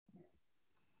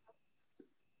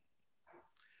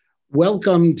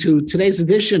Welcome to today's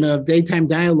edition of Daytime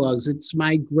Dialogues. It's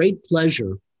my great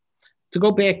pleasure to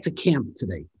go back to camp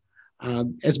today.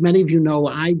 As many of you know,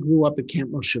 I grew up at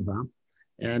Camp Mosheva,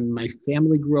 and my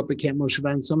family grew up at Camp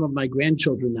Mosheva, and some of my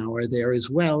grandchildren now are there as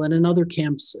well, and in other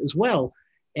camps as well.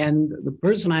 And the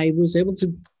person I was able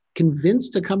to convince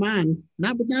to come on,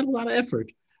 not with not a lot of effort,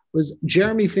 was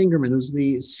Jeremy Fingerman, who's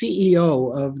the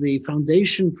CEO of the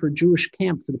Foundation for Jewish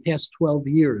Camp for the past 12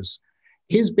 years.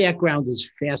 His background is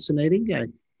fascinating.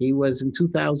 He was in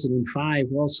 2005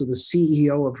 also the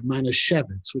CEO of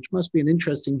Manischewitz, which must be an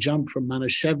interesting jump from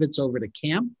Manischewitz over to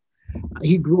camp.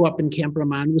 He grew up in Camp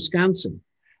Ramon, Wisconsin,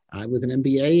 with an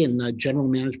MBA in general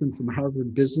management from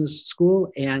Harvard Business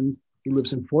School, and he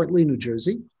lives in Fort Lee, New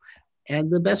Jersey. And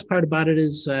the best part about it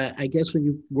is, I guess when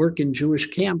you work in Jewish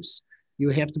camps, you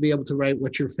have to be able to write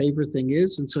what your favorite thing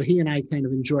is. And so he and I kind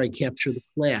of enjoy Capture the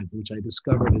Flag, which I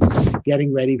discovered in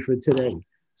getting ready for today.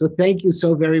 So thank you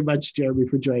so very much, Jeremy,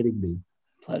 for joining me.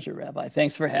 Pleasure, Rabbi.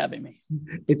 Thanks for having me.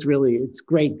 It's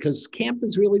great because camp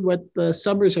is really what the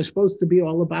summers are supposed to be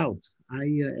all about.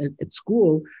 At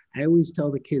school, I always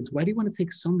tell the kids, why do you want to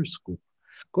take summer school?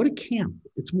 Go to camp.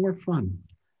 It's more fun.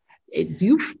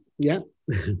 Yeah.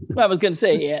 Well, I was going to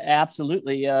say, yeah,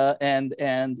 absolutely.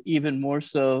 And even more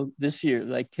so this year,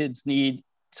 like kids need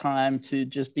time to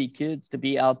just be kids, to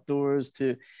be outdoors,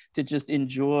 to just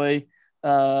enjoy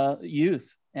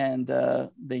youth. And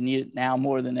they need it now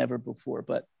more than ever before.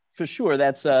 But for sure,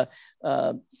 that's the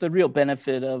real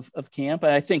benefit of camp.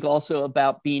 And I think also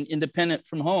about being independent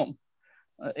from home.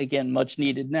 Again, much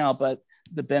needed now, but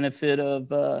the benefit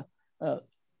of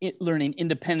learning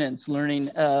independence, learning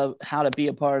how to be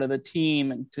a part of a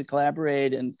team and to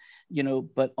collaborate and,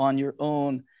 but on your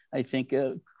own, I think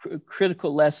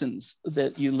critical lessons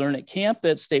that you learn at camp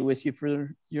that stay with you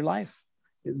for your life.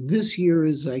 This year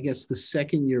is, I guess, the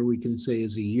second year we can say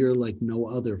is a year like no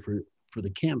other for the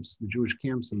camps, the Jewish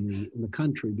camps in the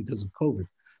country because of COVID.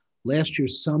 Last year,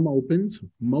 some opened.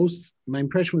 My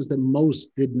impression was that most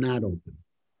did not open.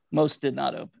 Most did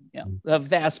not open. Yeah, the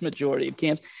vast majority of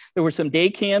camps. There were some day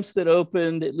camps that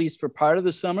opened at least for part of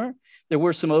the summer. There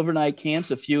were some overnight camps,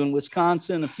 a few in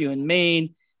Wisconsin, a few in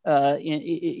Maine,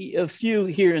 a few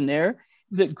here and there.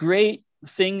 The great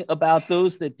thing about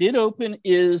those that did open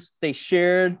is they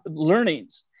shared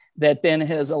learnings that then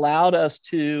has allowed us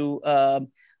to,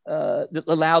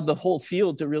 allowed the whole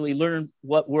field to really learn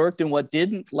what worked and what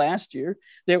didn't last year.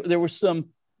 There were some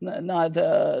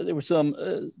there were some,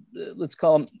 let's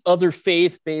call them other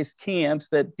faith-based camps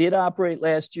that did operate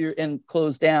last year and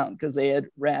closed down because they had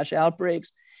rash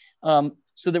outbreaks. So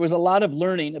there was a lot of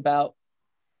learning about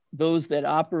those that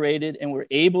operated and were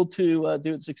able to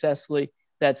do it successfully.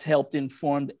 That's helped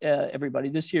inform everybody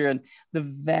this year. And the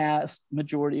vast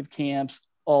majority of camps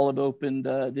all have opened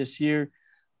this year.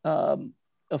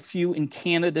 A few in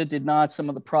Canada did not. Some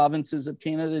of the provinces of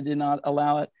Canada did not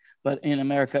allow it. But in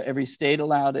America, every state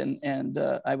allowed, and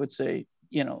I would say,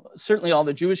 certainly all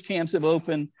the Jewish camps have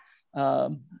opened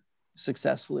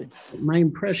successfully. My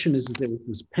impression is that there was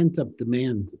this pent-up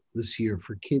demand this year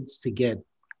for kids to get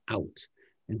out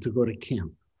and to go to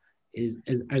camp.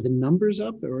 Are the numbers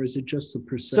up, or is it just the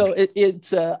percentage?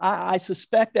 So I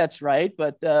suspect that's right,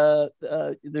 but there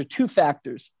are two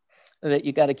factors that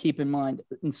you got to keep in mind.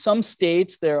 In some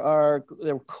states, there are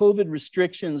COVID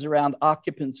restrictions around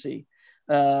occupancy.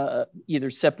 Either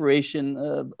separation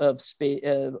of space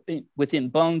within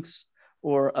bunks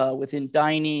or within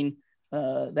dining,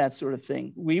 that sort of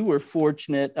thing. We were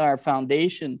fortunate, our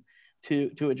foundation,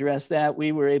 to address that.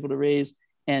 We were able to raise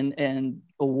and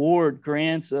award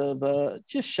grants of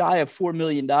just shy of $4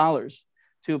 million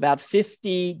to about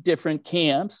 50 different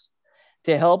camps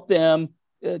to help them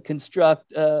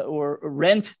construct or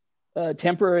rent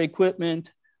temporary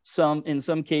equipment. In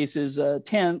some cases,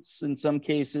 tents, in some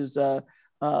cases,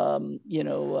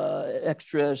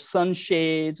 extra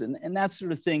sunshades and that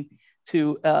sort of thing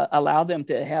to allow them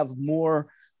to have more,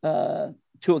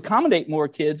 to accommodate more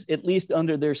kids, at least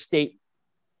under their state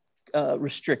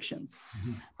restrictions.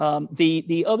 Mm-hmm.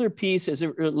 The other piece as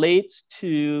it relates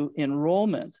to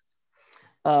enrollment,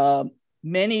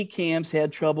 many camps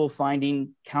had trouble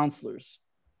finding counselors.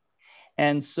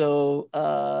 And so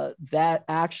that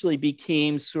actually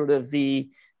became sort of the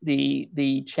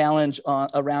challenge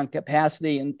around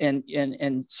capacity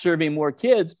and serving more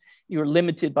kids. You were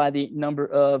limited by the number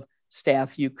of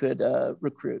staff you could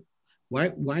recruit. Why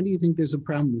do you think there's a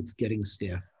problem with getting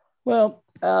staff? Well,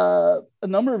 a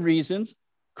number of reasons.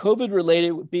 COVID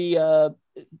related would be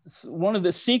one of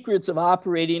the secrets of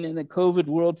operating in the COVID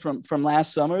world from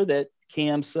last summer that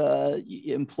camps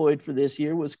employed for this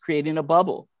year was creating a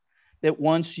bubble. That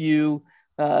once you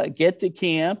get to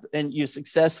camp and you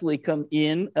successfully come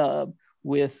in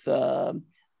with,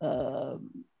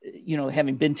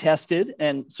 having been tested,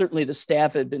 and certainly the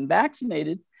staff had been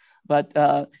vaccinated. But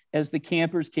as the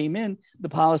campers came in, the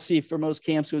policy for most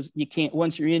camps was you can't,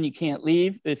 once you're in, you can't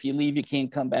leave. If you leave, you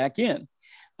can't come back in.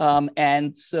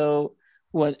 And so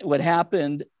what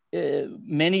happened,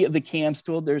 many of the camps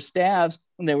told their staffs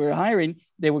when they were hiring,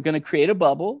 they were going to create a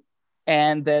bubble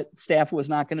and that staff was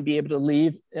not going to be able to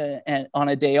leave on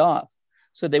a day off.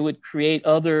 So they would create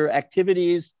other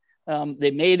activities.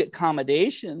 They made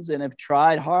accommodations and have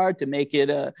tried hard to make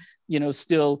it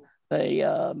still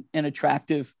an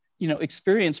attractive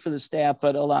experience for the staff,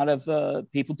 but a lot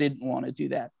of people didn't want to do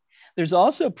that. There's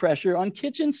also pressure on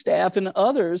kitchen staff and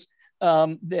others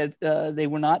that they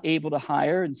were not able to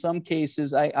hire. In some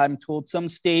cases, I'm told some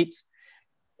states,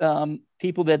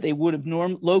 people that they would have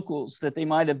locals that they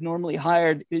might have normally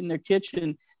hired in their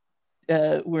kitchen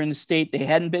were in the state, they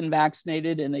hadn't been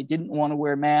vaccinated and they didn't want to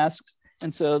wear masks.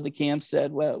 And so the camp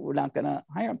said, well, we're not going to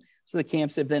hire them. So the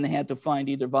camps have then had to find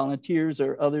either volunteers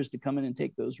or others to come in and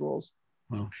take those roles.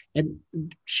 Wow. And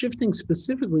shifting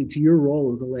specifically to your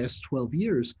role of the last 12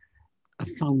 years, a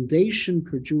foundation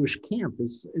for Jewish camp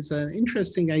is an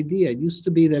interesting idea. It used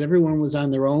to be that everyone was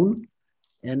on their own.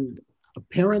 And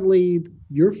apparently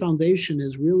your foundation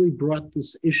has really brought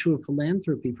this issue of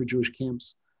philanthropy for Jewish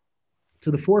camps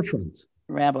to the forefront.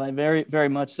 Rabbi, very, very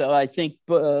much so. I think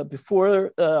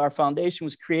before our foundation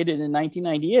was created in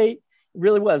 1998, it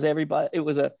really was everybody. It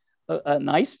was a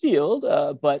nice field,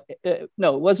 but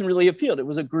no, it wasn't really a field. It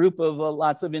was a group of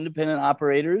lots of independent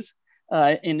operators,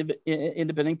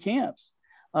 independent camps.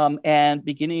 And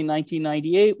beginning in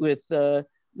 1998 with the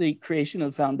creation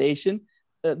of the foundation,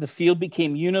 the field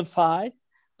became unified.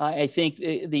 I think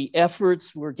the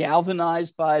efforts were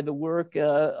galvanized by the work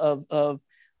of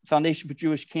Foundation for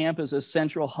Jewish Camp as a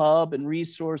central hub and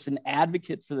resource and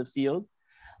advocate for the field.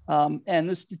 And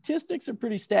the statistics are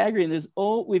pretty staggering. There's been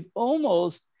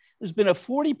a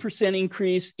 40%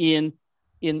 increase in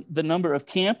the number of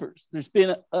campers. There's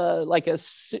been like a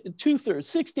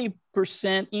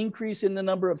 60% increase in the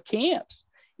number of camps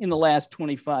in the last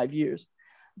 25 years.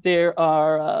 There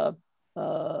are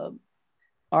our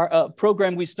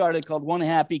program we started called One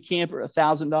Happy Camper,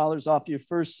 $1,000 off your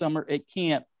first summer at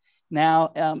camp,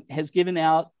 now has given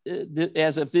out,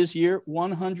 as of this year,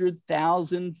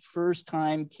 100,000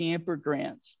 first-time camper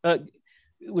grants,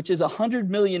 which is $100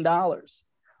 million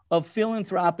of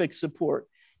philanthropic support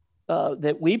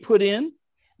that we put in.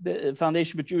 The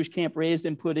Foundation for Jewish Camp raised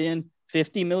and put in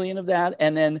 50 million of that,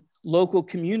 and then local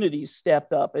communities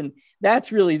stepped up. And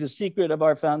that's really the secret of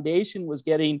our foundation, was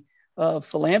getting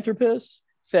philanthropists,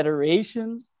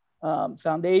 federations,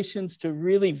 foundations to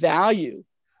really value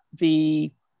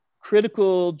the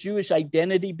critical Jewish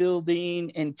identity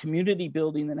building and community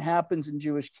building that happens in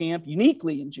Jewish camp,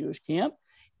 uniquely in Jewish camp,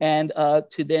 and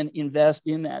to then invest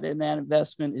in that. And that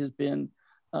investment has been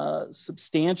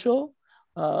substantial.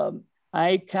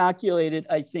 I calculated,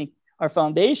 I think our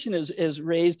foundation has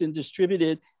raised and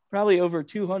distributed probably over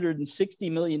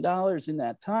 $260 million in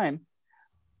that time.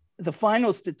 The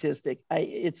final statistic,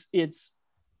 it's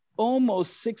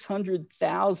almost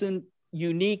 600,000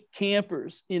 unique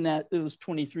campers in those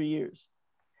 23 years.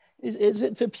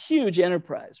 It's a huge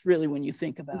enterprise, really, when you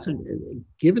think about it.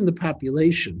 Given the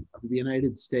population of the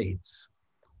United States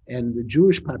and the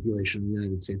Jewish population of the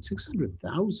United States,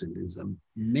 600,000 is a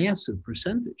massive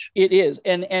percentage. It is.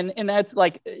 And that's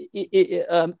like,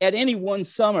 at any one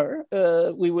summer,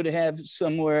 we would have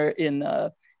somewhere in,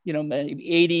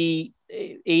 maybe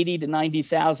 80 to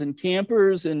 90,000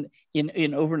 campers in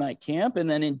overnight camp. And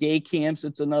then in day camps,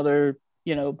 it's another,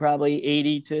 probably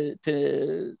 80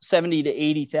 to 70 to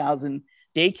 80,000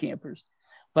 day campers.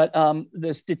 But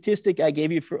the statistic I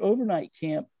gave you for overnight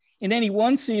camp, in any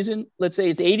one season, let's say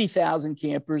it's 80,000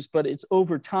 campers, but it's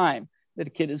over time that a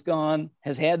kid has gone,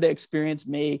 has had the experience,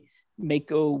 may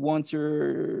go once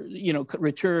or,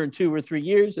 return 2 or 3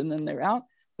 years, and then they're out.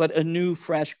 But a new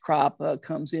fresh crop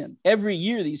comes in. Every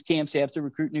year, these camps have to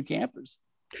recruit new campers.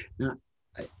 Now,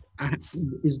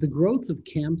 is the growth of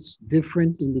camps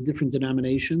different in the different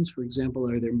denominations? For example,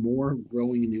 are there more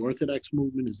growing in the Orthodox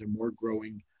movement? Is there more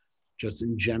growing just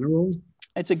in general?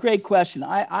 It's a great question.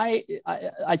 I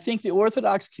think the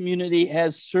Orthodox community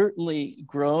has certainly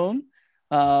grown.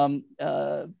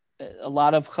 A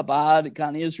lot of Chabad,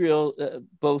 Gan Israel,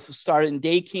 both started in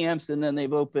day camps and then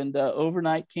they've opened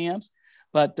overnight camps.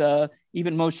 But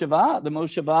even Mosheva, the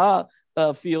Mosheva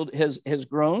field has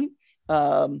grown.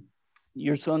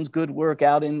 Your son's good work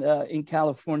out in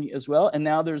California as well. And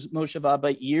now there's Mosheva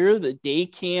Ba'ir, the day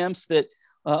camps that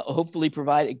hopefully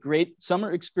provide a great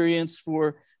summer experience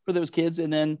for for those kids,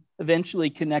 and then eventually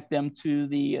connect them to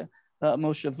the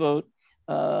Moshavot,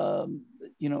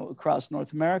 across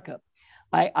North America.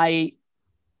 I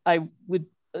would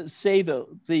say, though,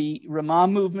 the Ramah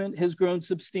movement has grown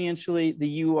substantially.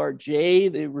 The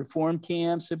URJ, the reform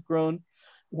camps, have grown.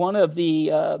 One of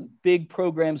the big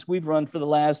programs we've run for the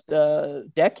last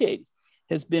decade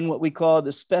has been what we call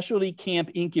the Specialty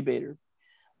Camp Incubator.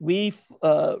 We've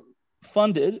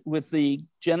funded, with the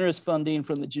generous funding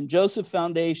from the Jim Joseph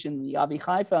Foundation, the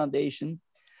Avichai Foundation,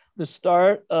 the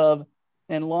start of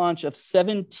and launch of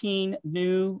 17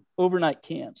 new overnight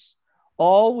camps,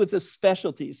 all with a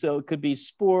specialty. So it could be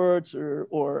sports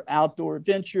or outdoor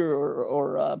adventure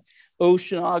or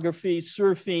oceanography,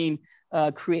 surfing,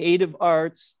 creative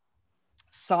arts,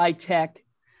 sci-tech.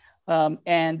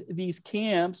 And these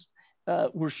camps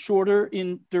were shorter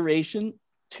in duration,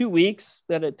 2 weeks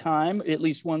at a time, at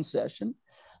least one session.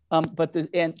 But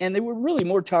they were really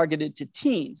more targeted to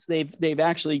teens. They've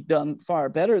actually done far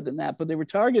better than that, but they were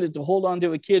targeted to hold on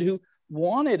to a kid who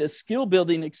wanted a skill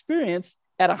building experience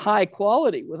at a high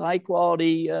quality, with high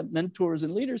quality mentors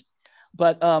and leaders,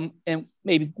 but and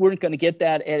maybe weren't going to get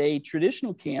that at a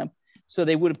traditional camp. So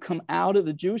they would have come out of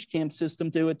the Jewish camp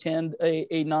system to attend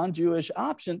a non-Jewish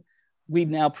option. We've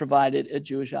now provided a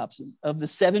Jewish option. Of the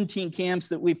 17 camps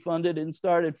that we funded and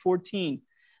started, 14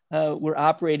 were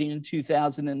operating in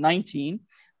 2019.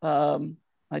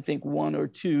 I think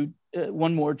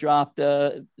one more dropped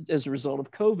as a result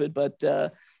of COVID.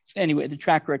 But anyway, the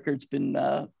track record's been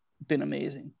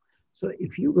amazing. So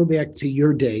if you go back to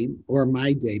your day or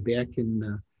my day back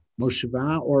in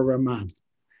Mosheva or Ramah,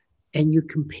 and you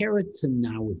compare it to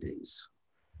nowadays,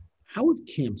 how have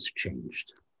camps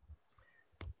changed?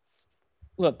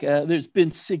 Look, there's been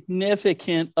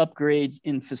significant upgrades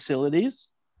in facilities.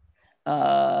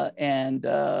 And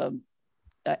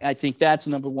I think that's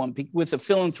number one, with a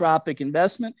philanthropic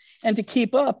investment, and to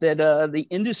keep up that the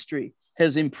industry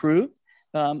has improved.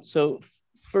 So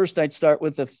first, I'd start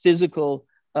with the physical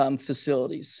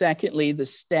facilities. Secondly, the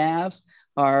staffs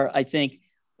are, I think,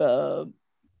 where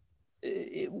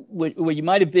you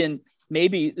might have been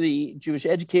maybe the Jewish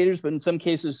educators, but in some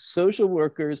cases, social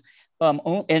workers,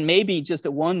 and maybe just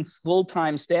a one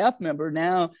full-time staff member.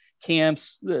 Now,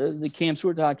 camps, the camps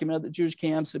we're talking about, the Jewish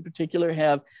camps in particular,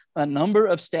 have a number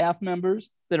of staff members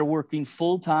that are working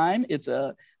full-time. It's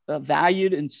a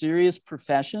valued and serious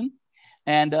profession,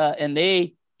 and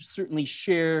they certainly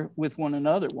share with one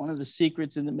another. One of the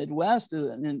secrets in the Midwest,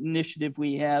 an initiative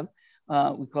we have,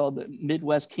 we call the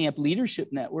Midwest Camp Leadership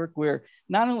Network, where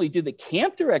not only do the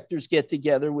camp directors get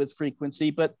together with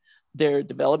frequency, but their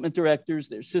development directors,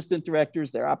 their assistant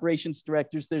directors, their operations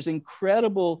directors. There's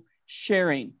incredible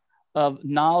sharing of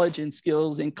knowledge and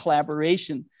skills and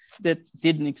collaboration that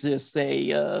didn't exist, say,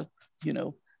 a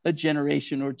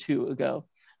generation or two ago.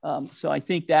 So I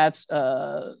think that's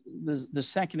the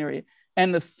second area.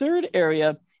 And the third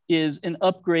area is an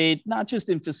upgrade, not just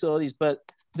in facilities, but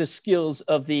the skills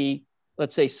of the,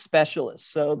 let's say, specialists.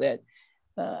 So that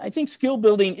I think skill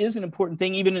building is an important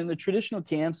thing, even in the traditional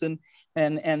camps. And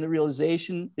the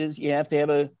realization is you have to have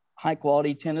a high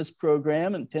quality tennis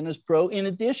program and tennis pro, in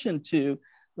addition to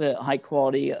the high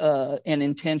quality and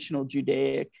intentional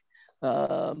Judaic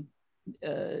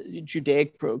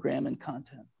program and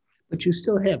content. But you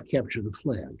still have capture the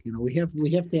flag. We have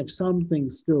to have some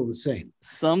things still the same.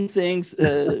 Some things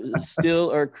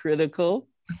still are critical.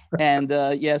 And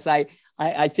yes, I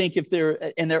think if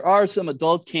there are some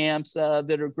adult camps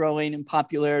that are growing in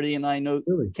popularity, and I know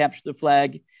really? Capture the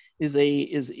Flag is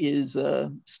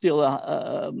still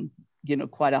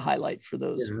quite a highlight for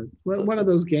those. Yeah. Well, one of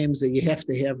those games that you have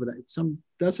to have, but some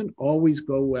doesn't always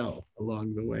go well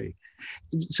along the way.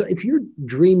 So if you're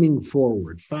dreaming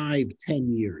forward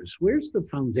 5-10 years, where's the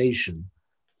foundation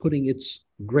putting its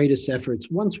greatest efforts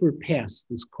once we're past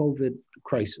this COVID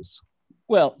crisis?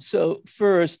 Well, so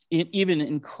first, even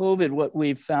in COVID, what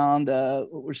we've found,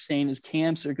 what we're saying is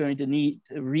camps are going to need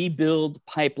to rebuild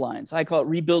pipelines. I call it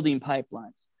rebuilding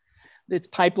pipelines. It's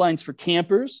pipelines for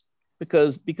campers,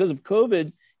 because of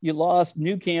COVID, you lost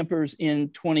new campers in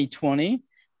 2020,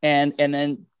 and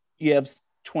then you have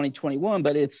 2021,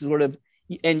 but it's sort of,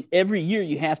 and every year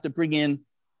you have to bring in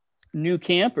new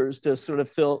campers to sort of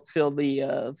fill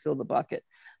the bucket.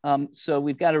 So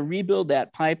we've got to rebuild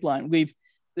that pipeline. We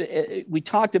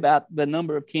talked about the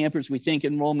number of campers. We think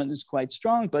enrollment is quite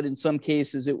strong, but in some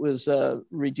cases it was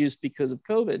reduced because of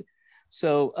COVID.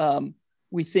 So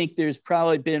we think there's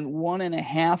probably been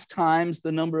 1.5 times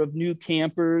the number of new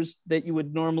campers that you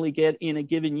would normally get in a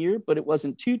given year, but it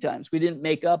wasn't 2 times. We didn't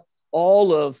make up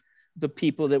all of the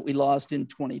people that we lost in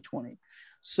 2020.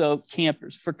 So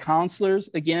campers. For counselors,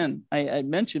 again, I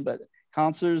mentioned, but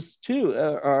counselors too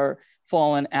are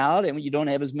falling out, and you don't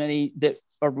have as many that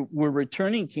were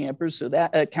returning campers, so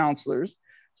that counselors,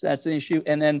 so that's an issue.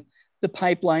 And then the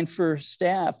pipeline for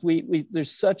staff.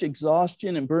 There's such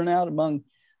exhaustion and burnout among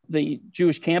the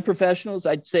Jewish camp professionals.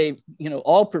 I'd say,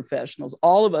 all professionals,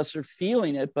 all of us are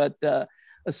feeling it, but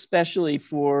especially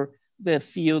for the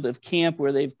field of camp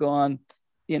where they've gone,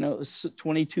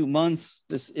 22 months,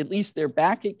 at least they're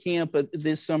back at camp, but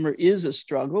this summer is a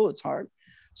struggle. It's hard.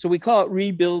 So we call it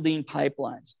rebuilding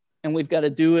pipelines, and we've got to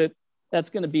do it.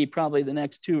 That's going to be probably the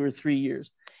next 2 or 3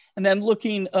 years. And then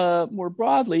looking more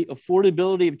broadly,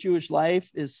 affordability of Jewish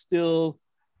life is still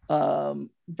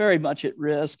very much at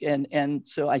risk. And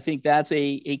so I think that's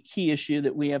a key issue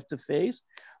that we have to face.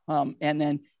 And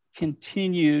then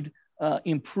continued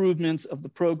improvements of the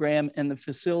program and the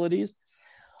facilities.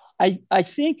 I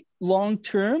think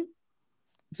long-term,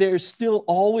 there's still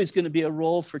always going to be a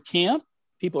role for camp.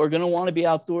 People are going to want to be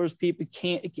outdoors.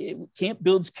 Camp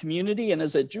builds community. And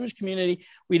as a Jewish community,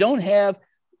 we don't have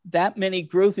that many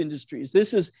growth industries.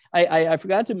 This is, I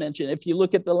forgot to mention, if you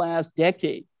look at the last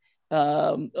decade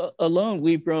alone,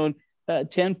 we've grown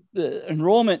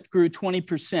enrollment grew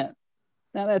 20%.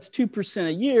 Now that's 2%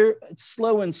 a year. It's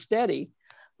slow and steady,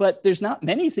 but there's not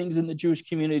many things in the Jewish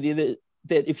community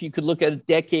that if you could look at a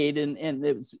decade and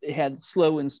it had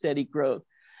slow and steady growth.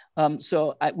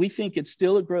 So we think it's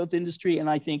still a growth industry. And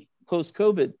I think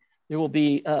post-COVID, there will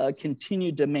be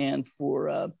continued demand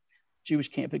for Jewish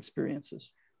camp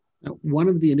experiences. Now, one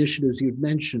of the initiatives you'd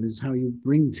mentioned is how you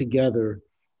bring together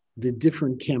the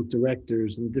different camp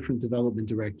directors and different development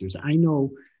directors. I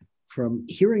know from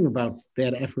hearing about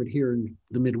that effort here in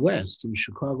the Midwest, in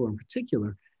Chicago in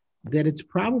particular, that it's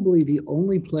probably the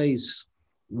only place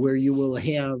where you will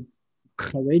have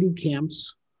Haredi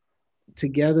camps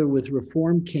together with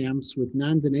Reform camps, with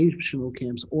non-denominational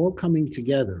camps, all coming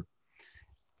together.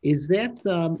 Is that,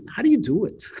 how do you do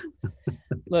it?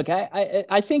 Look,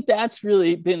 I think that's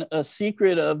really been a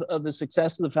secret of the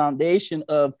success of the foundation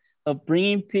of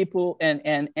bringing people and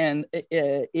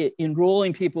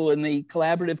enrolling people in the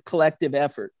collaborative collective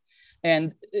effort.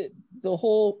 And the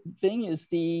whole thing is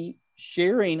the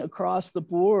sharing across the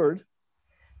board.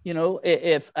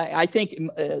 If I think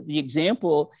the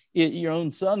example, your own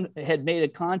son had made a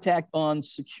contact on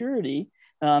security,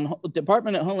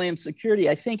 Department of Homeland Security,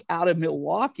 I think out of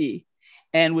Milwaukee,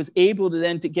 and was able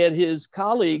to get his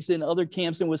colleagues in other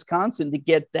camps in Wisconsin to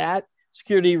get that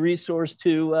security resource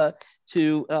to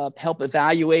help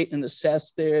evaluate and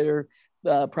assess their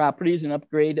properties and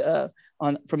upgrade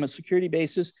from a security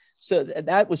basis. So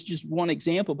that was just one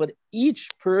example, but each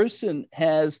person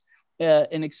has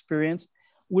an experience.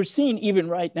 We're seeing even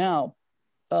right now,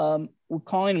 we're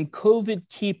calling them COVID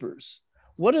keepers.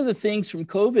 What are the things from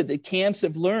COVID that camps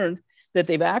have learned that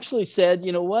they've actually said,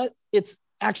 you know what, it's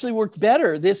actually worked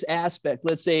better, this aspect.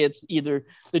 Let's say it's either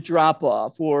the drop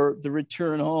off or the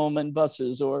return home and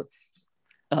buses or,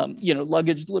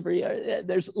 luggage delivery.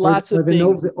 There's lots of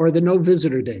things. The no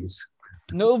visitor days.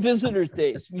 No visitor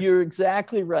days. You're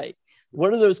exactly right.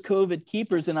 What are those COVID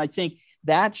keepers? And I think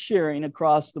that sharing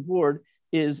across the board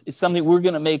is something we're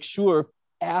going to make sure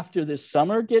after this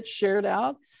summer gets shared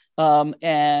out.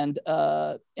 And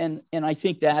I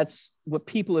think that's what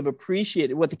people have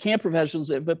appreciated, what the camp professionals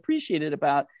have appreciated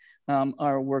about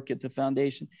our work at the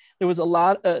foundation. There was a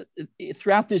lot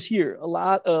throughout this year, a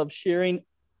lot of sharing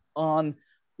on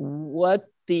what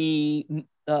the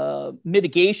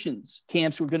mitigations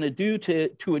camps were going to do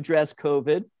to address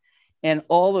COVID. And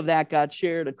all of that got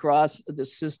shared across the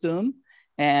system.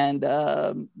 And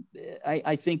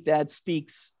I think that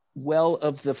speaks well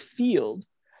of the field,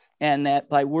 and that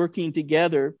by working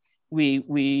together,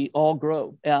 we all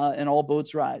grow and all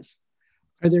boats rise.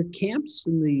 Are there camps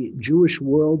in the Jewish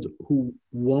world who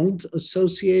won't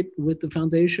associate with the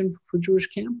Foundation for Jewish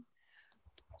Camp?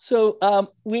 So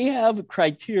we have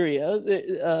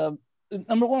criteria.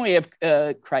 Number one, we have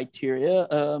criteria.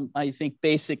 I think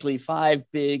basically 5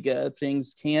 big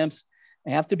things. Camps,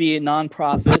 they have to be a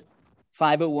nonprofit,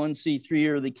 501c3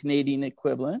 or the Canadian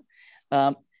equivalent.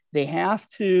 They have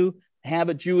to have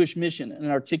a Jewish mission, an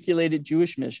articulated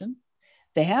Jewish mission.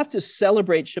 They have to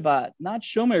celebrate Shabbat, not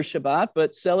Shomer Shabbat,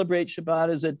 but celebrate Shabbat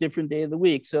as a different day of the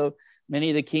week. So many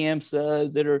of the camps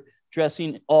that are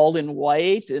dressing all in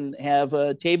white and have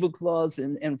tablecloths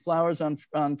and flowers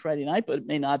on Friday night, but it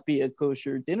may not be a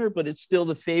kosher dinner, but it's still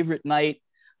the favorite night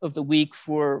of the week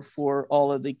for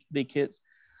all of the kids.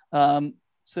 So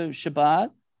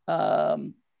Shabbat,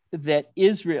 that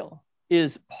Israel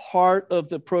is part of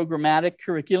the programmatic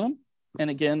curriculum. And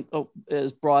again,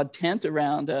 as broad tent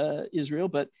around Israel,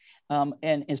 but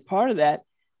and as part of that,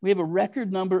 we have a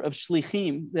record number of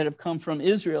shlichim that have come from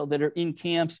Israel that are in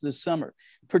camps this summer,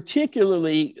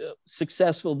 particularly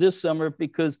successful this summer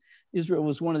because Israel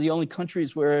was one of the only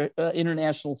countries where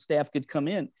international staff could come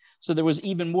in. So there was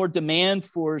even more demand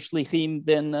for shlichim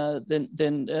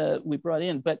than we brought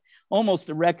in. But almost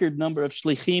a record number of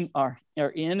shlichim are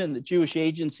in, and the Jewish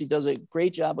Agency does a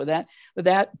great job with that. But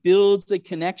that builds a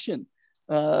connection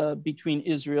between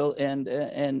Israel and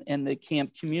the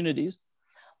camp communities.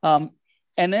 And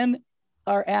then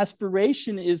our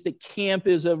aspiration is that camp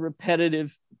is a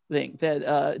repetitive thing, that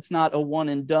it's not a one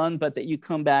and done, but that you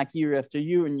come back year after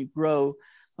year and you grow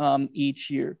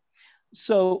each year.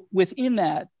 So within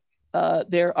that,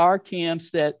 there are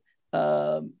camps that,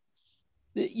 that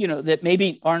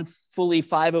maybe aren't fully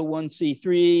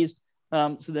 501c3s,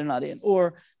 so they're not in,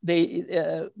 or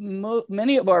they,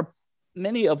 many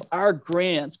of our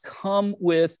grants come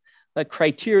with a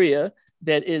criteria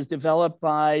that is developed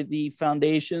by the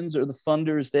foundations or the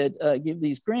funders that give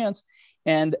these grants.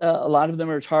 And a lot of them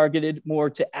are targeted more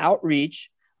to outreach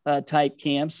type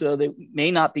camps. So they may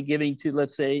not be giving to,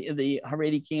 let's say, the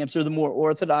Haredi camps or the more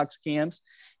Orthodox camps.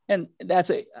 And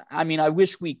I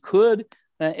wish we could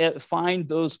find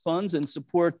those funds and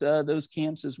support those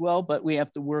camps as well, but we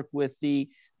have to work with the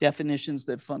definitions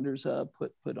that funders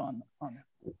put on it.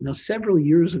 Now, several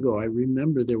years ago, I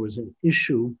remember there was an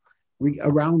issue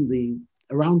around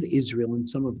Israel in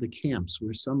some of the camps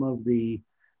where some of the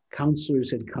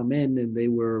counselors had come in and they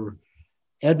were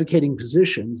advocating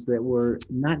positions that were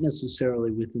not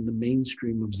necessarily within the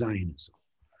mainstream of Zionism,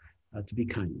 to be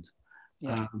kind.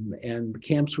 Yeah. And the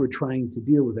camps were trying to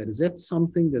deal with that. Is that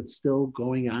something that's still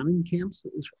going on in camps,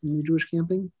 in the Jewish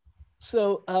camping?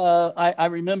 So I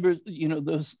remember,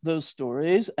 those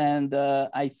stories, and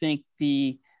I think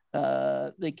the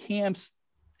camps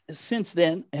since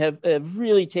then have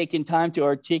really taken time to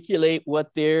articulate what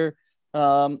they're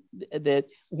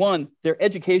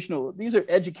educational. These are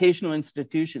educational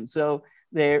institutions, so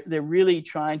they're really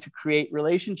trying to create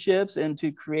relationships and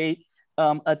to create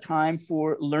a time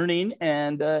for learning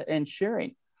and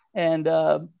sharing. And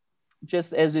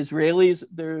just as Israelis,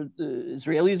 the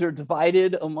Israelis are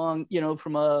divided among,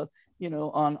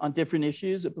 on different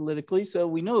issues politically. So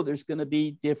we know there's going to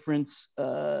be different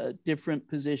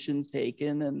positions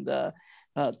taken and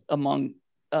among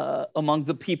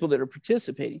the people that are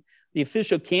participating. The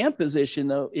official camp position,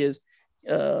 though, is,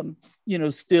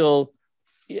 still,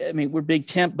 we're big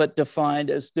tent, but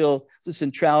defined as still the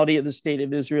centrality of the state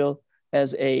of Israel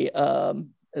as a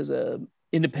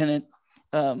independent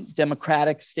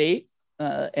democratic state.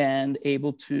 And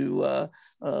able to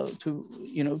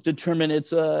determine its,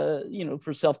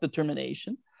 for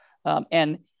self-determination.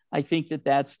 And I think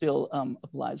that still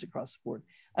applies across the board.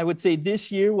 I would say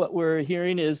this year, what we're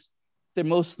hearing is they're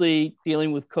mostly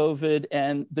dealing with COVID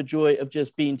and the joy of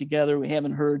just being together. We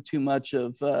haven't heard too much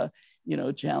of,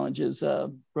 challenges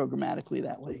programmatically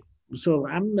that way. So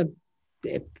I'm going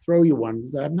to throw you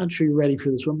one. I'm not sure you're ready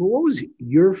for this one, but what was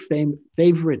your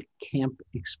favorite camp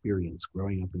experience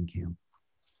growing up in camp?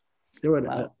 There was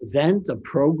an event, a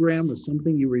program, or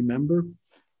something you remember?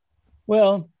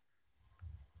 Well,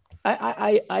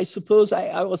 I suppose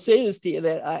I will say this to you,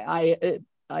 that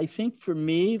I think for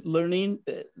me, learning,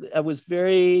 I was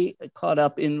very caught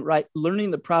up in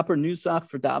learning the proper nusach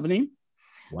for davening.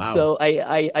 Wow. So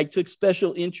I took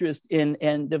special interest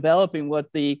in developing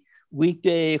what the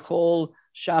weekday whole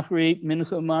Shachrit,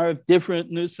 Mincha, Maariv,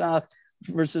 different nusach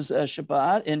versus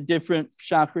Shabbat, and different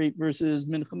Shachrit versus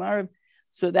Mincha, Maariv.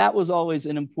 So that was always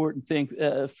an important thing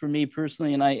for me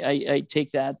personally, and I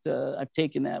take that. I've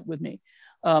taken that with me.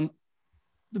 The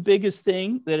biggest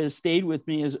thing that has stayed with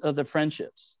me is the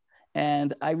friendships,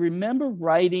 and I remember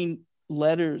writing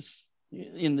letters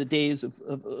in the days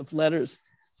of letters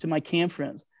to my camp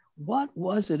friends. What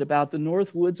was it about the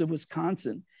North Woods of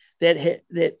Wisconsin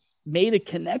that made a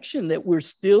connection that we're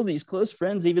still these close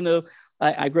friends? Even though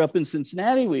I grew up in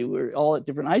Cincinnati, we were all at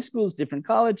different high schools, different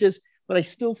colleges, but I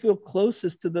still feel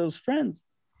closest to those friends.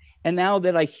 And now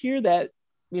that I hear that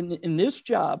in this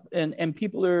job and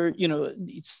people are,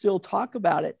 still talk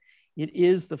about it, it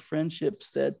is the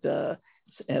friendships that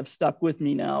have stuck with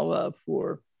me now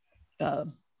for a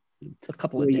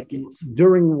couple of decades.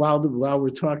 While we're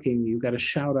talking, you got a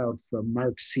shout out from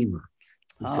Mark Seymour.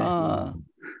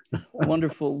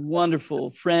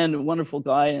 Wonderful friend, a wonderful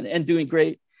guy, and doing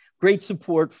great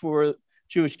support for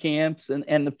Jewish camps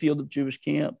and the field of Jewish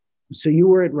camp. So you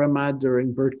were at Ramad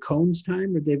during Bert Cohn's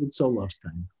time or David Solof's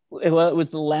time? Well, it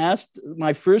was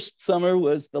my first summer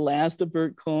was the last of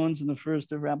Bert Cohn's and the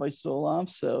first of Rabbi Soloff.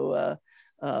 So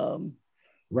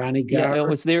Ronnie Gar. Yeah, I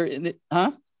was there.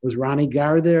 Was Ronnie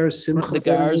Gar there? Simcha the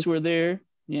Gars were there.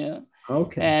 Yeah.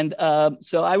 Okay. And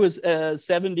so I was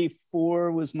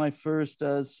 74 was my first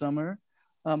summer.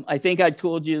 I think I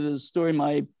told you the story.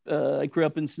 I grew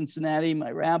up in Cincinnati.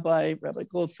 My Rabbi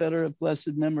Goldfeder of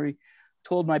blessed memory,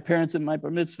 told my parents at my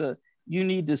bar mitzvah, "You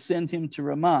need to send him to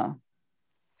Ramah."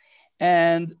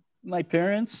 And my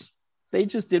parents, they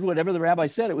just did whatever the rabbi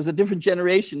said. It was a different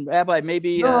generation. Rabbi,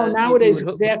 maybe No, you nowadays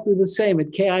would hope exactly the same.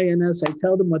 At KINS, I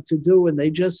tell them what to do and they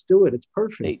just do it. It's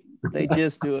perfect. they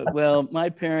just do it. Well, my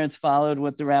parents followed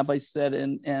what the rabbi said,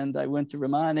 and I went to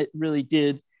Ramah, and it really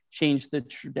did change the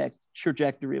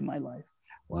trajectory of my life.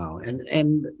 Wow.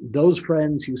 And those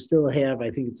friends you still have,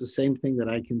 I think it's the same thing that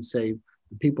I can say.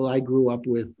 The people I grew up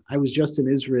with, I was just in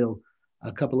Israel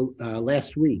a couple of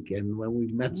last week, and when we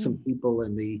met some people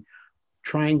and the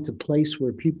trying to place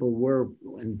where people were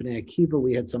in Bnei Akiva,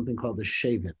 we had something called the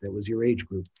Shevet. That was your age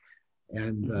group.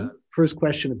 And first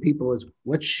question of people was,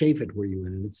 what Shevet were you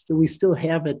in? And we still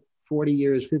have it 40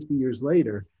 years, 50 years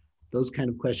later. Those kind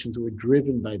of questions were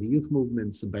driven by the youth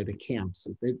movements and by the camps.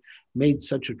 They've made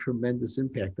such a tremendous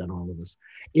impact on all of us.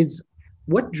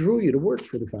 What drew you to work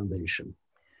for the foundation?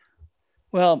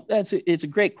 Well, it's a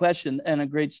great question and a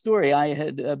great story. I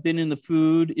had been in the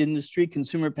food industry,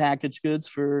 consumer packaged goods,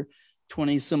 for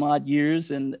 20 some odd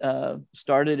years, and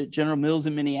started at General Mills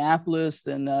in Minneapolis,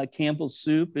 then Campbell's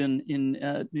Soup in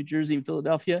New Jersey and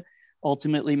Philadelphia,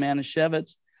 ultimately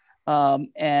Manischewitz.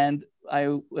 And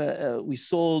we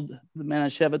sold the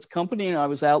Manischewitz company, and I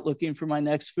was out looking for my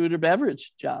next food or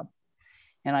beverage job.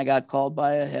 And I got called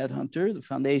by a headhunter. The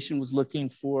foundation was looking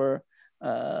for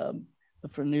a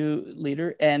new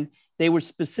leader, and they were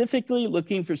specifically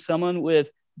looking for someone with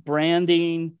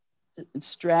branding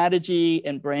strategy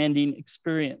and branding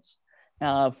experience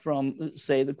from,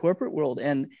 say, the corporate world.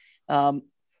 And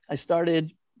I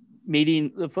started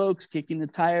meeting the folks, kicking the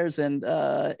tires, and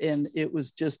it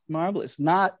was just marvelous.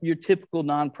 Not your typical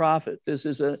nonprofit. This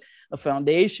is a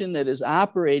foundation that is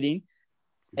operating,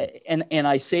 and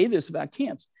I say this about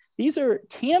camps.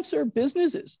 Camps are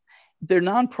businesses. Their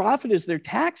nonprofit is their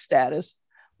tax status,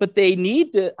 but they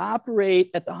need to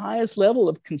operate at the highest level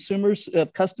of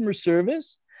customer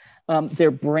service.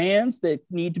 They're brands that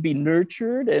need to be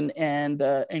nurtured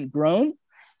and grown.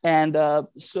 And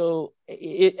so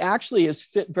it actually has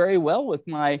fit very well with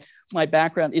my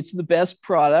background. It's the best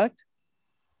product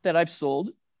that I've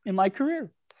sold in my career.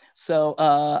 So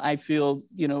I feel,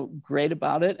 great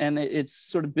about it. And it's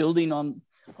sort of building on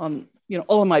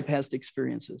all of my past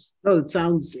experiences. No, it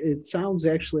sounds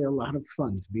actually a lot of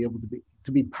fun to be able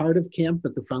to be part of camp,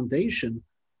 but the foundation,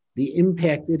 the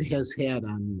impact it has had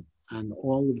on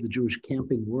all of the Jewish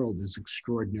camping world is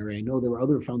extraordinary. I know there are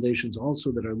other foundations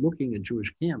also that are looking at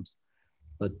Jewish camps,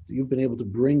 but you've been able to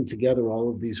bring together all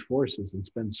of these forces and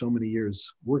spend so many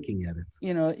years working at it.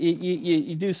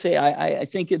 You do say, I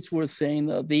think it's worth saying,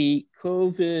 though, the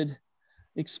COVID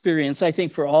experience, I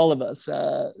think for all of us,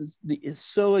 is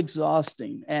so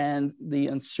exhausting, and the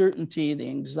uncertainty, the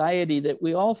anxiety that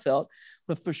we all felt.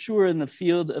 But for sure in the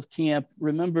field of camp,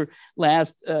 remember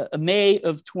last May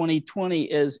of 2020,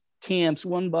 as camps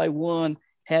one by one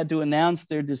had to announce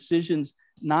their decisions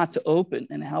not to open,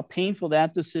 and how painful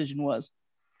that decision was.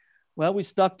 Well, we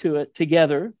stuck to it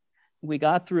together. We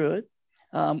got through it.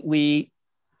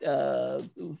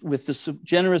 With the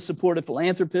generous support of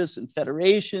philanthropists and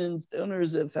federations,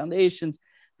 donors and foundations,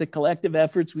 the collective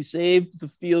efforts, we saved the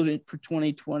field for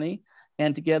 2020,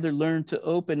 and together learned to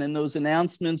open. And those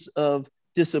announcements of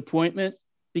disappointment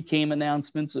became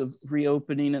announcements of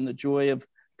reopening and the joy of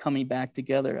coming back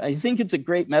together. I think it's a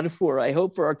great metaphor. I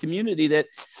hope for our community that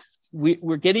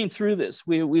we're getting through this.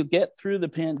 We'll get through the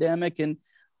pandemic, and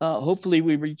hopefully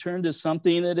we return to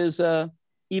something that is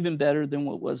even better than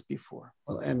what was before.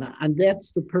 Well, and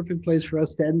that's the perfect place for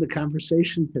us to end the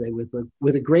conversation today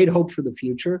with a great hope for the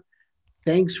future.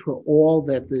 Thanks for all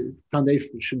that the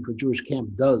Foundation for Jewish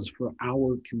Camp does for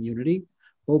our community,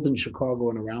 both in Chicago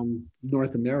and around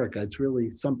North America. It's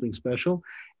really something special.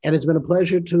 And it's been a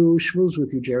pleasure to schmooze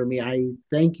with you, Jeremy. I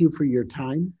thank you for your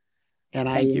time. And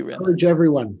I encourage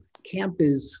everyone, camp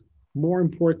is more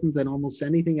important than almost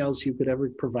anything else you could ever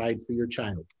provide for your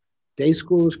child. Day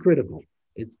school is critical.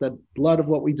 It's the blood of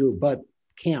what we do, but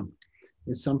camp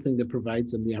is something that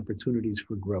provides them the opportunities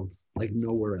for growth like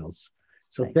nowhere else.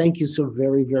 So thank you so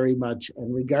very, very much.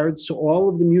 And regards to all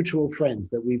of the mutual friends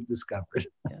that we've discovered.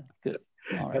 Yeah, good.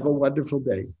 All right. Have a wonderful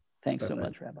day. Thanks so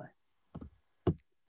much, Rabbi.